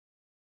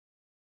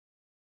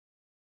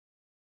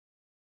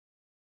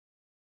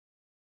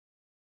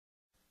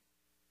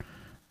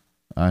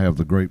I have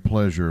the great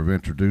pleasure of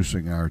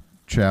introducing our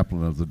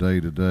chaplain of the day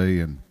today,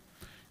 and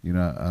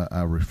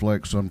I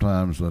reflect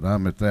sometimes that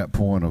I'm at that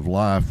point of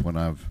life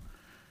when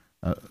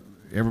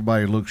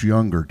everybody looks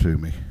younger to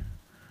me,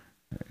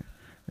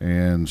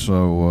 and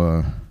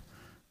so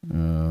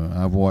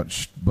I've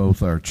watched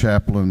both our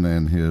chaplain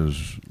and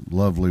his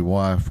lovely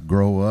wife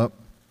grow up.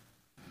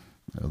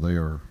 They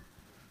are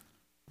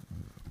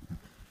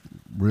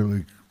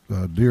really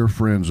dear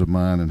friends of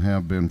mine and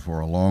have been for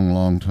a long,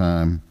 long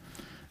time.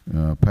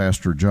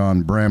 Pastor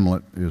John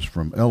Bramlett is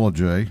from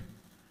LJ,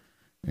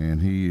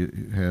 and he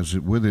has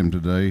with him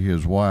today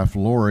his wife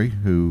Lori,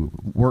 who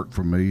worked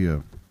for me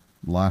a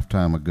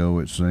lifetime ago,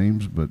 it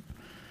seems, but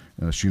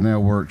she now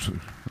works,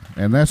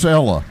 and that's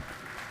Ella.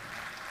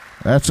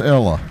 That's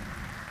Ella.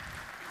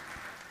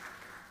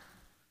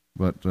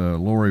 But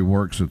Lori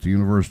works at the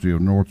University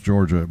of North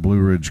Georgia at Blue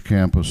Ridge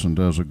campus and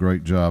does a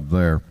great job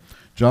there.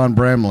 John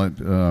Bramlett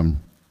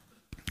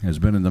has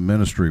been in the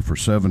ministry for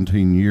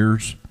 17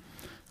 years,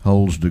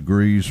 holds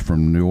degrees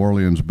from New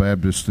Orleans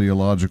Baptist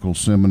Theological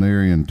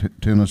Seminary and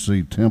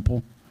Tennessee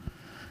Temple.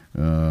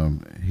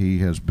 He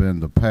has been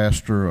the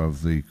pastor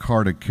of the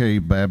Carter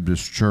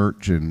Baptist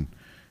Church in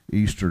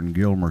eastern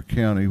Gilmer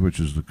County, which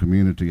is the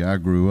community I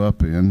grew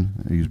up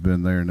in. He's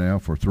been there now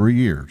for 3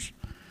 years.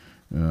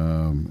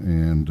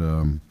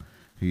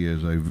 He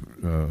is a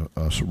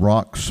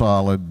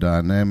rock-solid,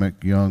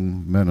 dynamic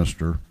young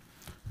minister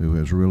who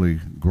has really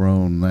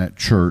grown that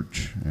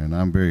church, and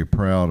I'm very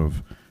proud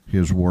of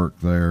his work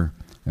there,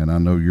 and I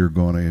know you're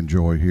going to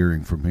enjoy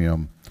hearing from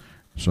him.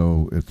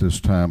 So at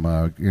this time,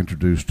 I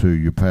introduce to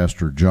you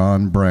Pastor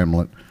John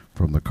Bramlett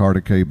from the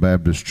Carter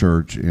Baptist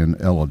Church in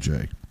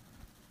LJ.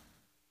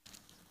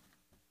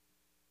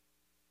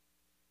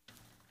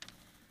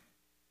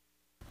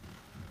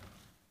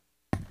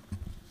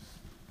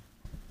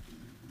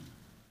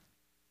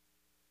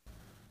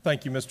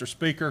 Thank you, Mr.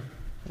 Speaker,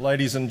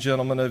 ladies and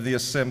gentlemen of the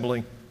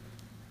assembly,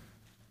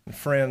 and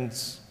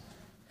friends,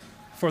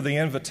 for the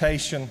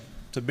invitation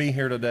to be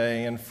here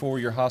today and for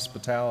your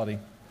hospitality.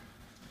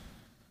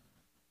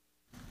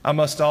 I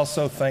must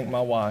also thank my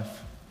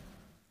wife.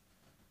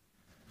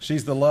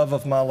 She's the love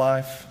of my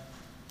life,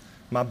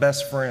 my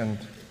best friend,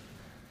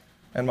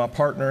 and my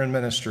partner in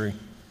ministry.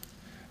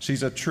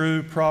 She's a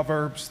true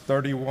Proverbs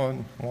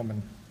 31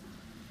 woman.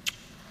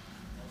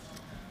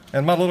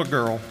 And my little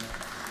girl.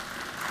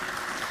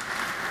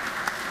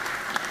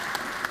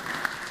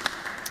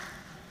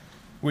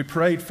 We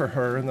prayed for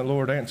her, and the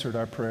Lord answered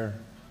our prayer.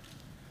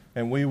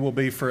 And we will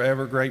be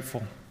forever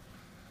grateful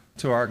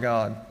to our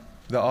God,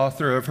 the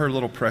author of her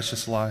little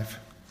precious life.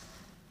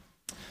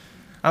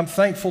 I'm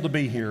thankful to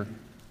be here,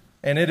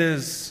 and it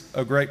is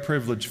a great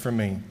privilege for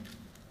me.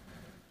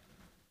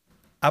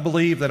 I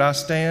believe that I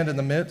stand in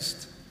the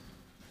midst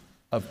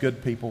of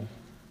good people,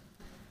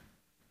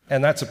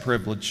 and that's a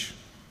privilege.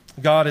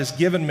 God has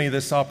given me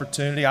this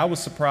opportunity. I was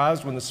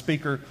surprised when the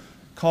speaker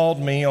called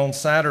me on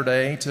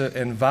Saturday to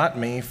invite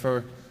me,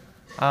 for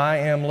I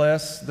am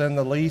less than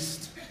the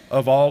least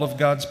of all of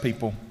God's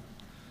people.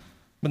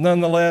 But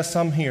nonetheless,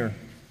 I'm here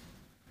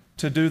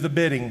to do the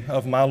bidding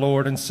of my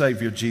Lord and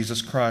Savior,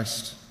 Jesus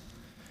Christ.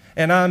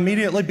 And I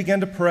immediately began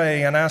to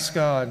pray and ask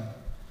God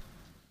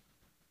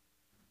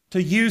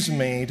to use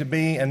me to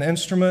be an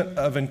instrument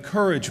of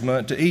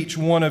encouragement to each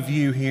one of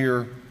you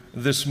here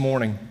this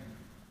morning.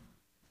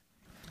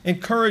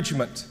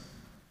 Encouragement.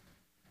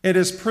 It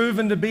has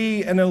proven to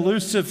be an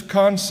elusive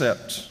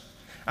concept.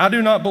 I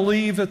do not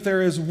believe that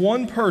there is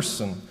one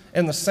person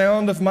in the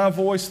sound of my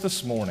voice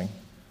this morning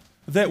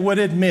that would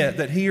admit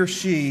that he or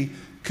she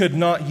could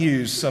not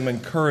use some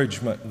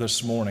encouragement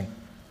this morning.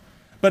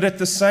 But at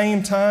the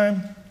same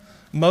time,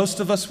 most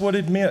of us would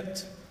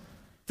admit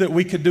that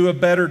we could do a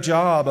better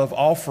job of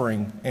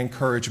offering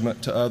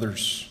encouragement to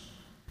others.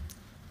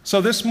 So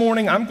this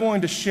morning, I'm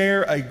going to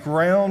share a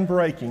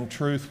groundbreaking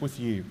truth with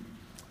you.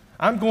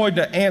 I'm going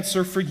to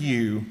answer for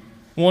you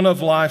one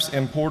of life's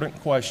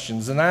important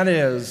questions, and that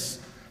is,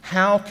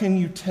 how can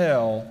you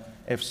tell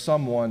if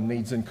someone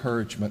needs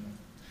encouragement?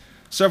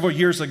 Several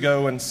years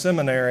ago in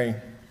seminary,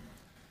 a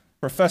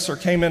professor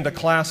came into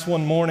class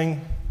one morning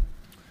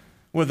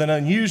with an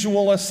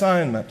unusual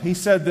assignment. He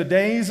said the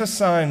day's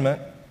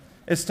assignment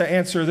is to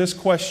answer this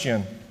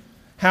question: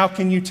 how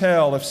can you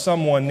tell if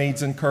someone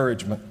needs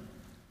encouragement?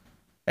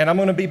 And I'm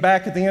going to be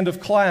back at the end of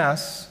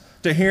class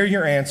to hear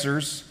your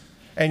answers,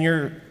 and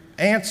your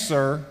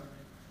answer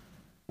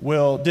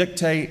will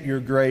dictate your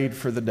grade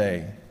for the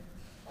day.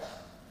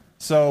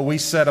 So we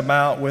set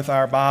about with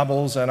our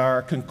Bibles and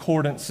our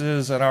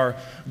concordances and our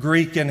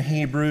Greek and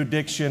Hebrew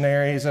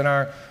dictionaries and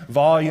our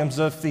volumes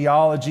of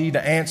theology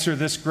to answer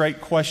this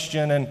great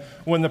question. And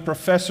when the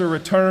professor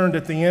returned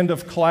at the end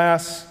of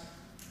class,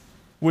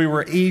 we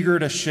were eager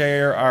to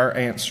share our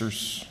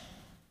answers.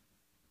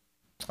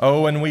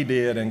 Oh, and we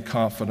did in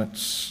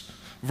confidence.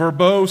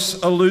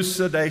 Verbose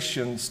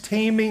elucidations,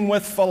 teeming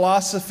with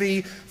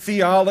philosophy,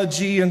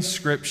 theology, and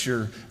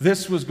scripture.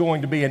 This was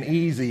going to be an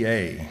easy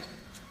A.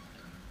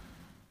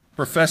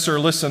 Professor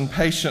listened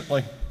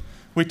patiently.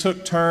 We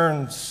took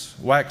turns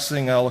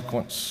waxing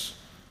eloquence.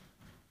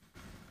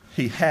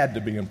 He had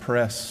to be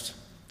impressed.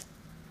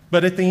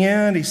 But at the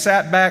end, he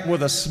sat back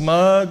with a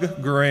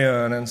smug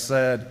grin and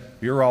said,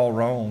 "You're all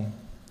wrong.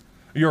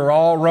 You're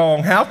all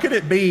wrong. How could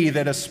it be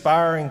that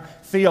aspiring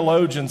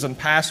theologians and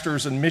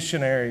pastors and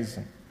missionaries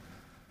and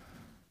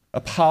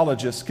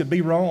apologists could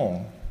be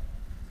wrong?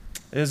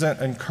 Isn't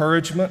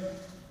encouragement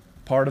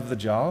part of the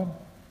job?"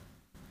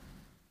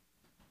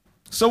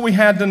 So we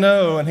had to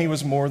know, and he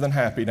was more than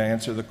happy to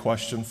answer the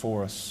question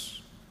for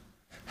us.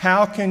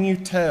 How can you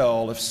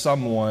tell if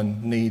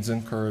someone needs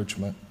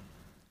encouragement?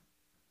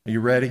 Are you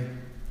ready?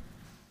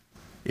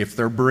 If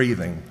they're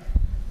breathing.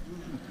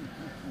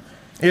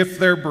 If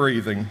they're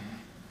breathing.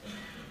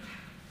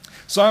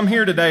 So I'm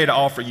here today to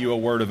offer you a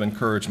word of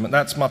encouragement.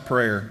 That's my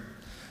prayer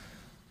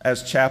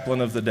as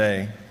chaplain of the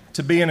day,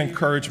 to be an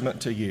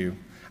encouragement to you.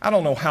 I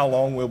don't know how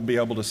long we'll be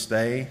able to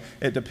stay.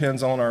 It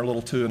depends on our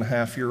little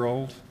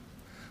 2.5-year-old.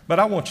 But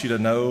I want you to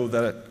know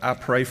that I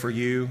pray for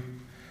you,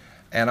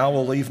 and I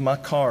will leave my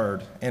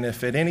card. And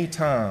if at any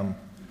time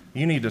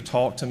you need to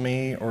talk to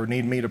me or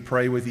need me to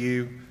pray with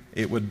you,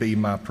 it would be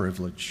my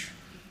privilege.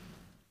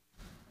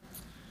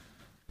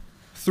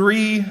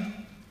 3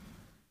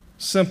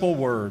 simple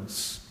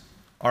words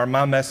are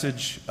my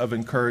message of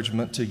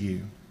encouragement to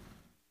you.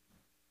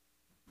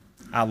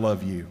 I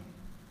love you.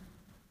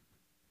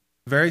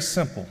 Very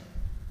simple,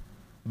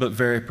 but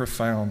very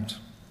profound.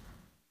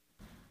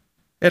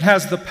 It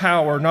has the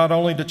power not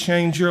only to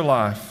change your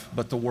life,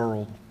 but the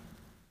world.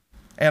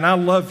 And I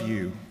love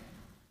you.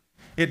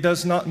 It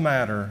does not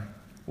matter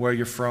where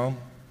you're from,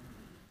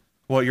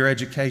 what your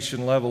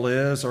education level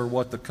is, or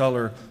what the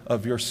color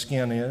of your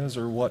skin is,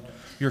 or what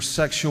your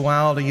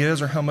sexuality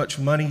is, or how much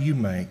money you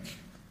make.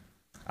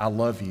 I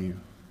love you.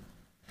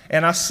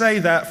 And I say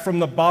that from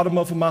the bottom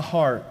of my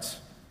heart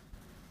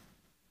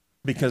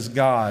because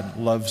God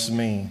loves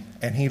me,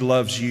 and He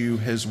loves you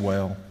as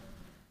well.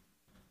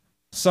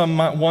 Some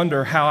might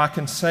wonder how I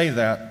can say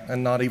that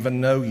and not even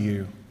know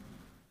you.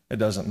 It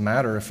doesn't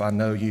matter if I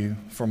know you,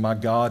 for my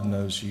God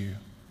knows you,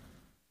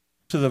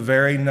 to the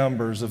very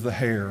numbers of the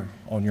hair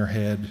on your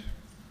head.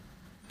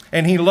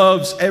 And He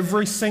loves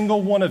every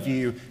single one of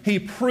you. He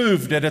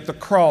proved it at the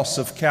cross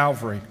of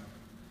Calvary.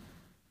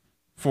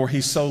 For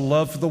He so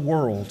loved the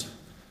world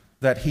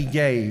that He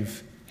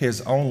gave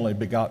His only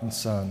begotten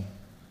Son,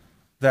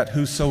 that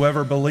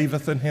whosoever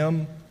believeth in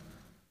Him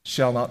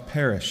shall not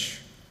perish,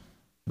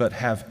 but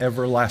have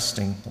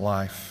everlasting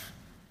life.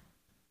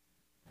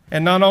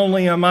 And not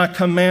only am I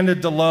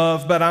commanded to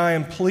love, but I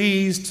am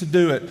pleased to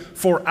do it,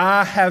 for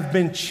I have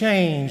been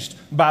changed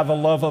by the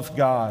love of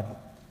God.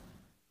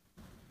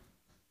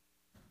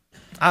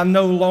 I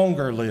no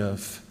longer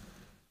live,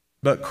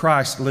 but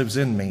Christ lives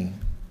in me.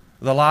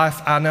 The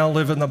life I now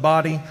live in the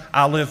body,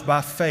 I live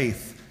by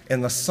faith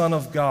in the Son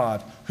of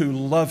God who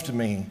loved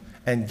me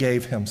and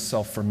gave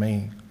Himself for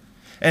me.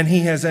 And He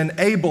has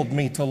enabled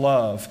me to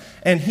love,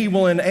 and He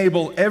will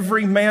enable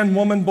every man,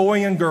 woman,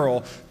 boy, and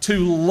girl to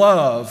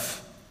love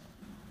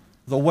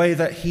the way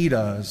that He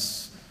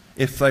does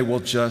if they will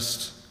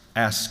just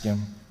ask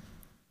Him.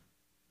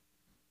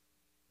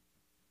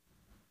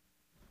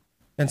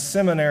 In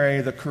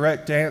seminary, the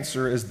correct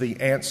answer is the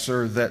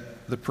answer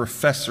that the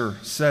professor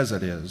says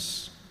it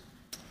is.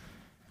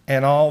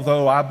 And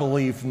although I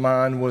believe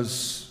mine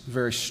was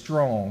very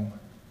strong,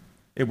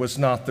 it was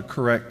not the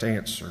correct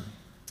answer.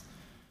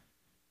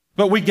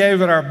 But we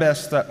gave it our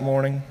best that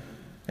morning.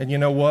 And you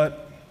know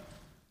what?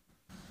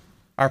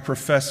 Our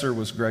professor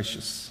was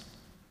gracious.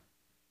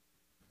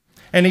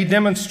 And he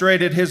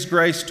demonstrated his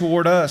grace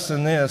toward us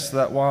in this,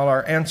 that while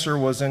our answer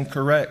was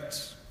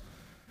incorrect,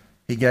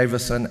 he gave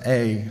us an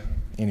A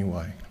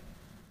anyway.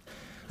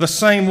 The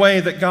same way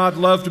that God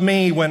loved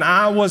me when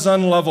I was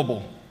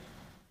unlovable.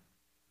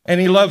 And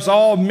He loves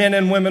all men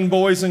and women,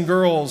 boys and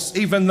girls,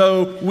 even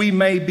though we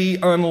may be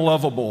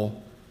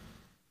unlovable.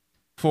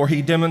 For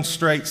He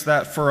demonstrates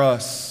that for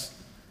us,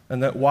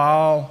 and that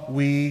while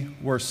we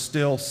were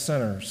still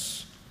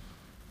sinners,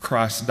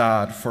 Christ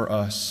died for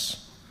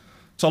us.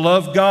 To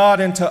love God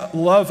and to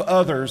love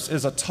others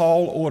is a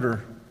tall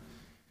order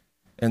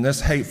in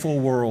this hateful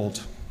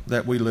world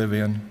that we live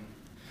in.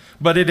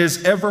 But it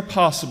is ever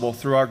possible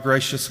through our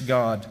gracious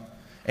God,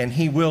 and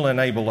He will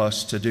enable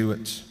us to do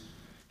it.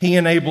 He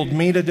enabled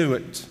me to do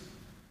it,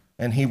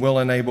 and He will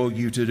enable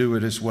you to do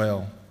it as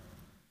well.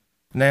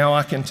 Now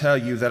I can tell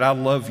you that I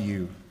love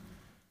you,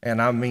 and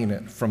I mean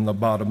it from the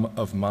bottom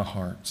of my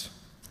heart.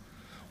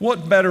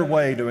 What better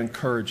way to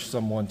encourage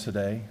someone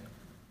today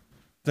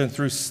than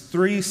through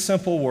 3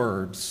 simple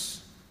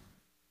words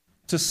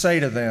to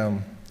say to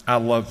them, I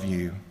love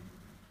you,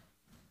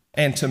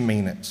 and to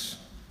mean it.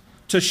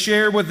 To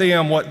share with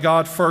them what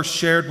God first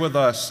shared with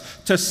us,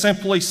 to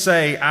simply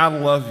say, I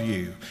love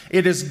you.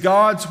 It is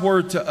God's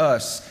word to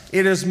us.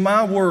 It is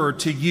my word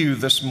to you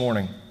this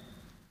morning.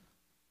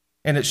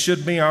 And it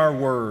should be our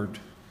word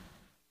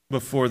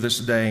before this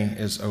day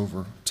is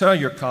over. Tell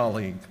your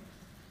colleague,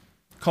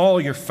 call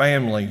your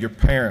family, your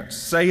parents,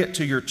 say it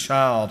to your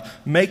child.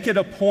 Make it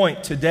a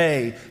point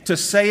today to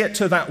say it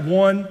to that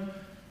one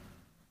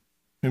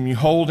whom you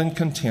hold in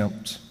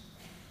contempt.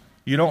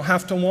 You don't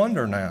have to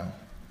wonder now.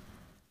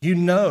 You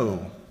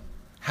know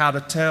how to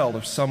tell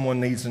if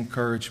someone needs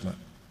encouragement,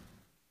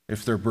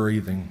 if they're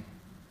breathing.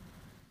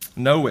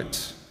 Know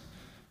it,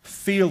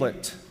 feel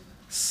it,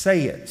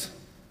 say it,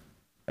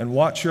 and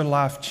watch your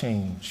life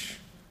change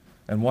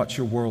and watch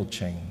your world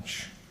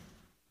change.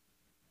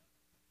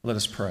 Let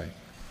us pray.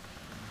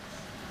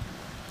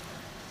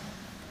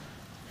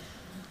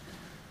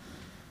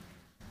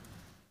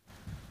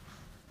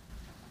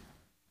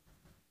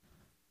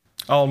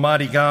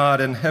 Almighty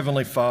God and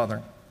Heavenly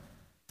Father,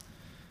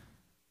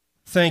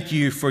 thank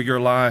you for your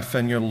life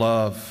and your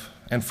love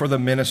and for the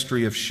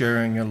ministry of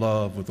sharing your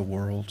love with the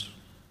world.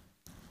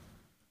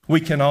 We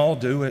can all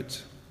do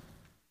it.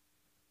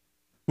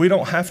 We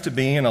don't have to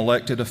be an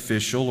elected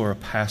official or a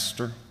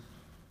pastor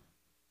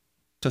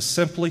to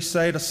simply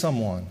say to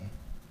someone,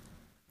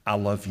 I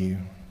love you.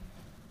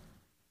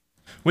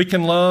 We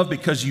can love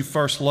because you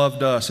first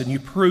loved us, and you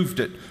proved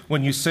it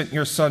when you sent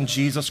your Son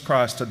Jesus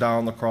Christ to die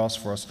on the cross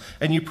for us.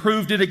 And you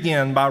proved it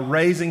again by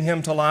raising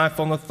him to life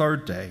on the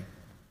third day.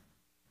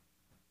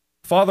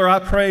 Father, I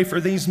pray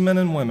for these men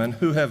and women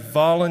who have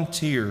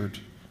volunteered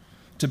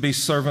to be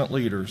servant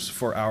leaders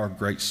for our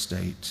great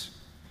state.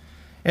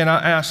 And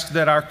I ask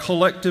that our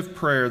collective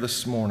prayer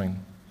this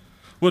morning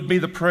would be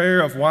the prayer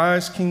of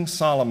wise King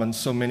Solomon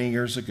so many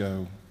years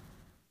ago.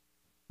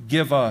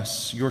 Give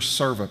us, your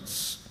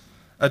servants,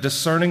 a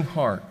discerning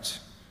heart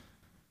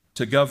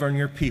to govern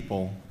your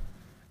people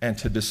and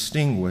to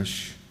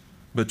distinguish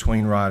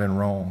between right and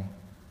wrong.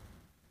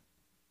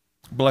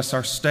 Bless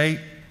our state,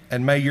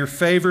 and may your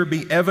favor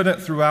be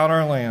evident throughout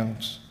our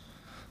lands,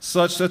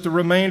 such that the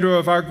remainder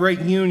of our great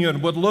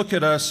union would look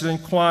at us and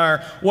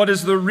inquire, what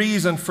is the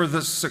reason for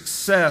the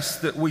success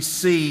that we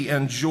see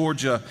in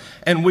Georgia?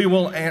 And we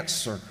will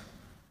answer.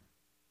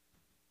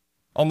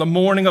 On the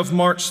morning of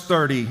March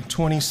 30,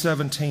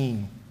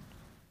 2017,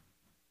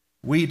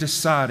 we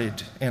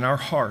decided in our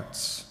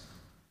hearts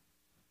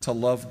to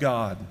love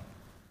God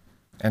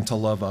and to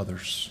love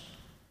others.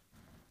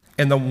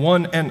 In the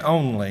one and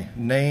only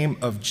name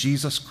of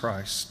Jesus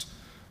Christ,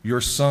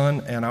 your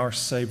Son and our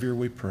Savior,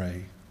 we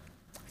pray.